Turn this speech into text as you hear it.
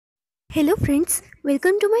Hello friends,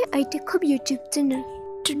 welcome to my iTechHub YouTube channel.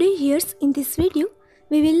 Today in this video,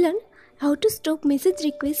 we will learn how to stop message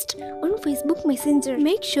requests on Facebook Messenger.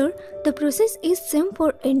 Make sure the process is same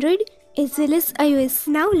for Android as well as iOS.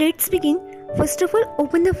 Now let's begin. First of all,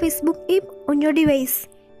 open the Facebook app on your device.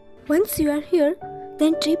 Once you are here,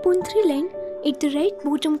 then tap on three line at the right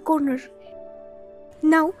bottom corner.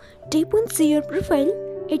 Now tap on See Your Profile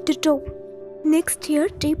at the top. Next here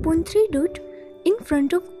tap on three dot in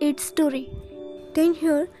front of Add Story. Then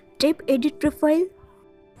here tap Edit Profile.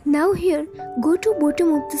 Now here go to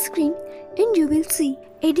bottom of the screen and you will see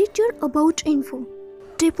Edit Your About Info.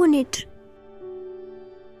 Tap on it.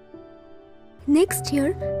 Next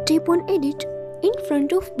here tap on Edit in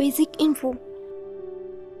front of Basic Info.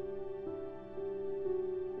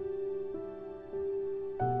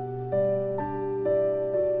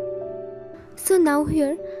 So now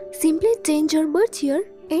here simply change your birth year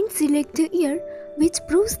and select the year which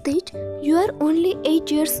proves that you are only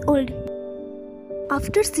 8 years old.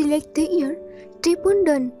 After select the year, tap on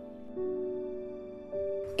Done.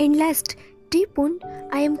 And last, tap on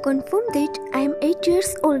I am confirmed that I am 8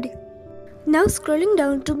 years old. Now scrolling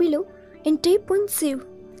down to below and tap on Save.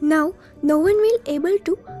 Now no one will able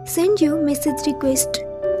to send you message request.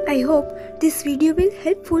 I hope this video will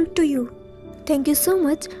helpful to you. Thank you so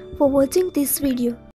much for watching this video.